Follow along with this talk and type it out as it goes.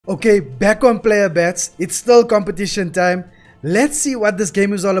Okay, back on player bets. It's still competition time. Let's see what this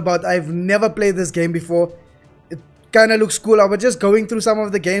game is all about. I've never played this game before. It kind of looks cool. I was just going through some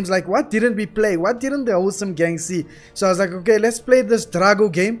of the games like, what didn't we play? What didn't the wholesome gang see? So I was like, okay, let's play this Drago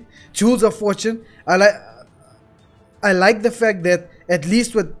game, Jewels of Fortune. I like the fact that at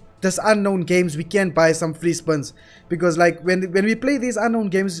least with this unknown games we can buy some free spins, because like when we play these unknown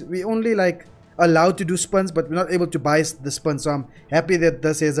games we only like allowed to do spins, but we're not able to buy the spins. So I'm happy that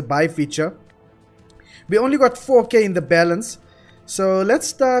this has a buy feature. We only got 4k in the balance, so let's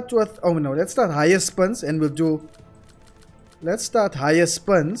start with, oh no, let's start higher spins, and let's start higher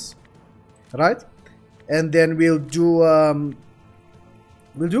spins, right? And then we'll do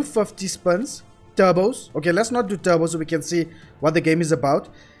 50 spins, turbos. Okay, let's not do turbos so we can see what the game is about,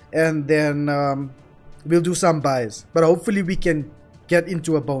 and then we'll do some buys, but hopefully we can get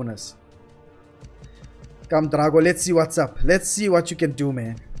into a bonus. Come Drago, let's see what's up. Let's see what you can do,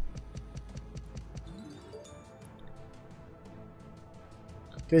 man.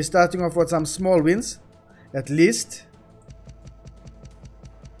 Okay, starting off with some small wins, at least.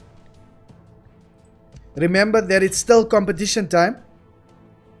 Remember that it's still competition time.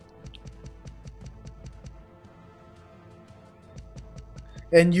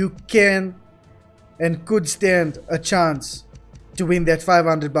 And you can and could stand a chance to win that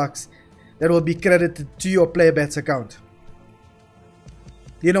 500 bucks that will be credited to your playbets account.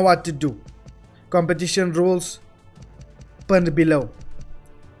 You know what to do. Competition rules pinned below.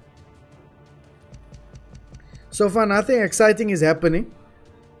 So far nothing exciting is happening,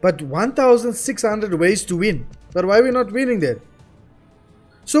 but 1,600 ways to win. But why are we not winning that?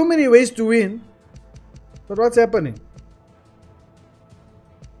 So many ways to win, but what's happening?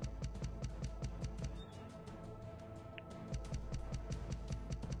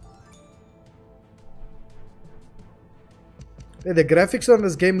 Hey, the graphics on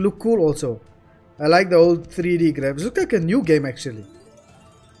this game look cool also. I like the old 3D graphics. Look like a new game actually.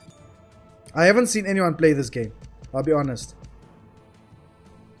 I haven't seen anyone play this game, I'll be honest.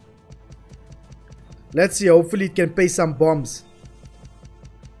 Let's see, hopefully it can pay some bombs.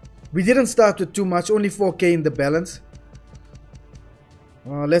 We didn't start with too much, only 4k in the balance.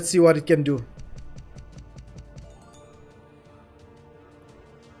 Let's see what it can do.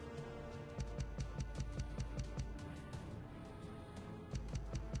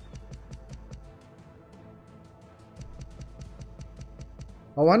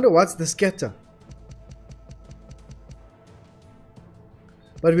 I wonder what's the scatter.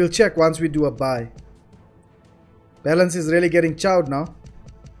 But we'll check once we do a buy. Balance is really getting chowed now.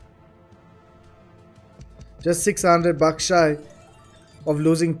 Just 600 bucks shy of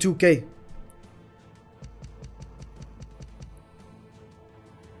losing 2k.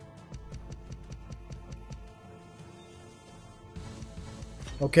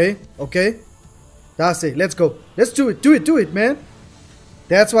 Okay, okay. That's it. Let's go. Let's do it. Do it, man.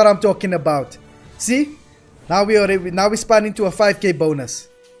 That's what I'm talking about. See? Now we spun into a 5k bonus.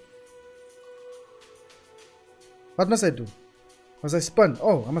 What must I do? Must I spin?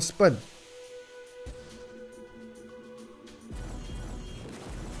 Oh, I must spin.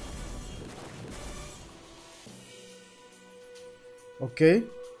 Okay.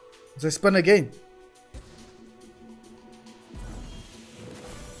 Must I spin again?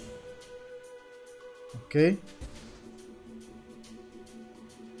 Okay.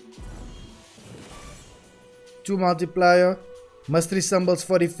 Two multiplier, mystery symbols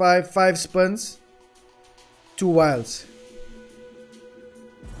 45, 5 spins, 2 wilds.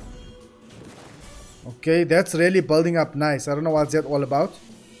 Okay, that's really building up nice. I don't know what's that all about,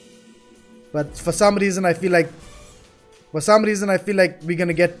 but for some reason I feel like we're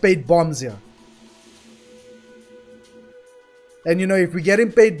gonna get paid bombs here. And you know, if we're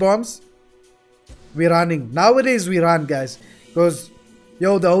getting paid bombs, we're running. Nowadays we run, guys, because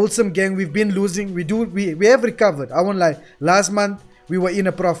yo, the wholesome gang, we've been losing. We have recovered. I won't lie. Last month we were in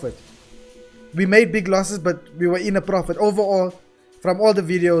a profit. We made big losses, but we were in a profit. Overall, from all the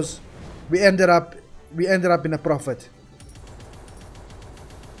videos, we ended up in a profit.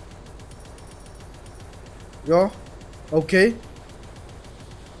 Yo, okay.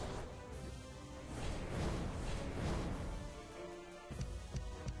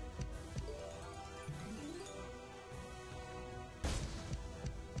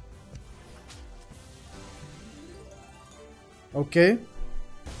 Okay.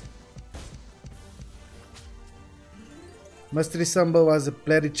 Mystery symbol was a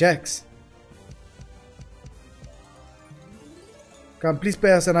bloody jacks. Come, please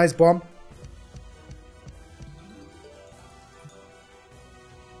pay us a nice bomb.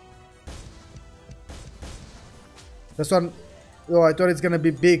 This one Oh, I thought it's gonna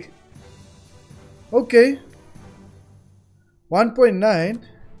be big. Okay. 1.9.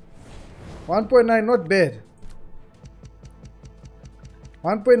 1.9, not bad.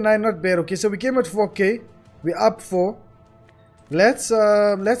 1.9, not bad. Okay, so we came at 4K. We're up 4. Let's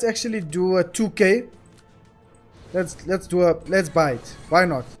actually do a 2K. Let's buy it. Why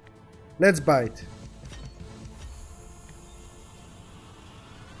not? Let's buy it.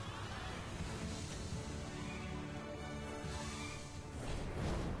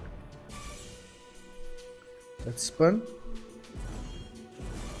 Let's spin.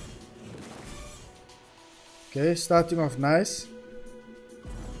 Okay, starting off nice.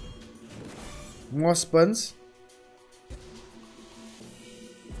 More spins.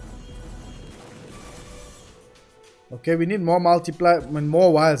 Okay, we need more multiply and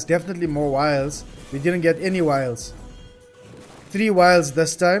more wiles. Definitely more wiles. We didn't get any wiles. 3 wiles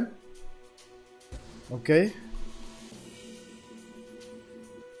this time. Okay.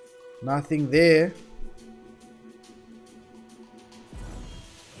 Nothing there.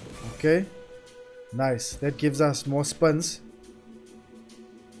 Okay. Nice. That gives us more spins.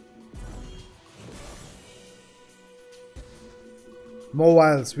 More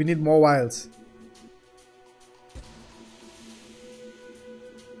wiles. We need more wiles.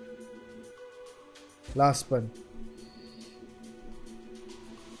 Last spin.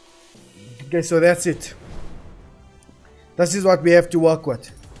 Okay, so that's it. This is what we have to work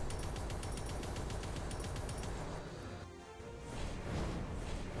with.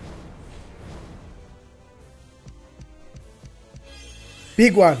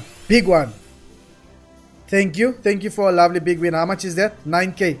 Big one. Big one. Thank you. Thank you for a lovely big win. How much is that?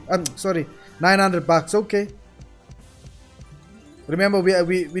 9K. Sorry. 900 bucks. Okay. Remember,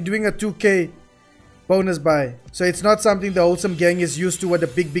 we're doing a 2K bonus buy. So it's not something the wholesome gang is used to with the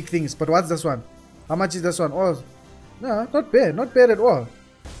big things. But what's this one? How much is this one? Oh, no, not bad. Not bad at all.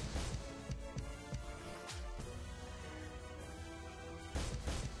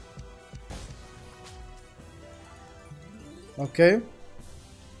 Okay.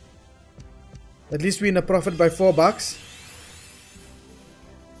 At least we're in a profit by 4 bucks.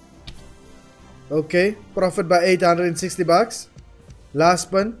 Okay. Profit by 860 bucks. Last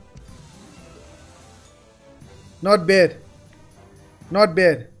spin. Not bad. Not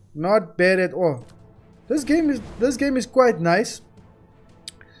bad. Not bad at all. This game is quite nice.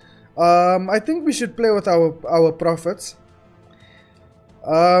 I think we should play with our profits.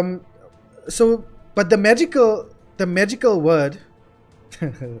 So but the magical word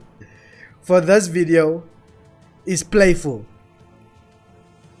for this video is playful.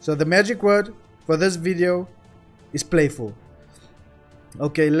 So the magic word for this video is playful.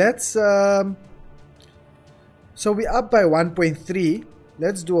 Okay, let's so we're up by 1.3.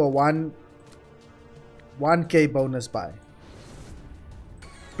 Let's do a 1K bonus buy.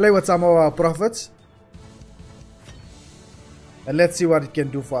 Play with some of our profits and let's see what it can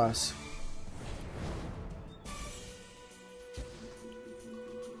do for us.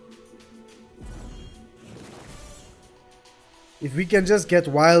 If we can just get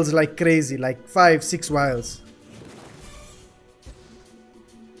wiles like crazy, like 5-6 wiles.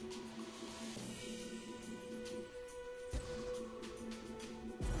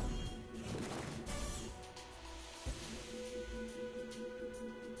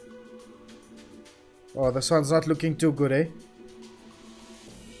 Oh, this one's not looking too good, eh?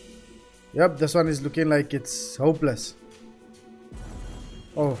 Yep, this one is looking like it's hopeless.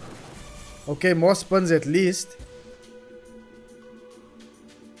 Oh. Okay, more spins at least.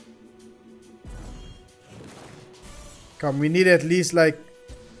 Come, we need at least like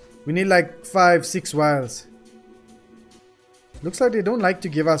 5-6 wiles. Looks like they don't like to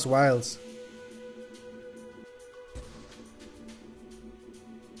give us wiles.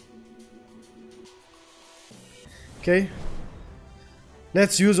 Okay,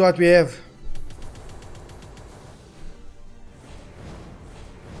 let's use what we have.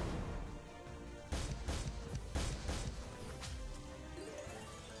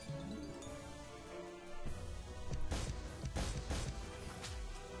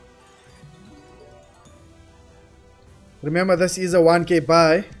 Remember, this is a 1K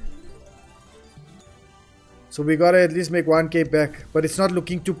buy. So we gotta at least make 1K back. But it's not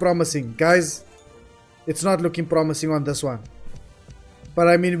looking too promising. Guys, it's not looking promising on this one. But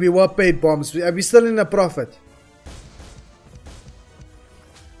I mean, we were paid bombs. We're still in a profit.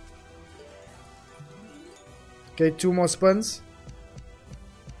 Okay, 2 more spins.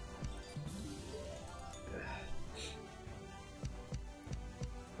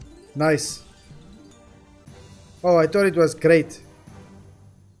 Nice. Oh, I thought it was great.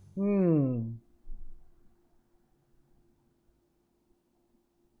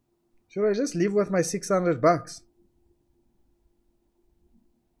 Should I just leave with my 600 bucks?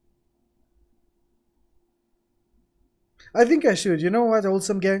 I think I should. You know what,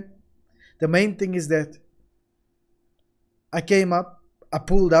 wholesome gang? The main thing is that I came up, I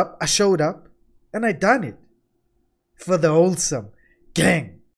pulled up, I showed up, and I done it. For the wholesome gang.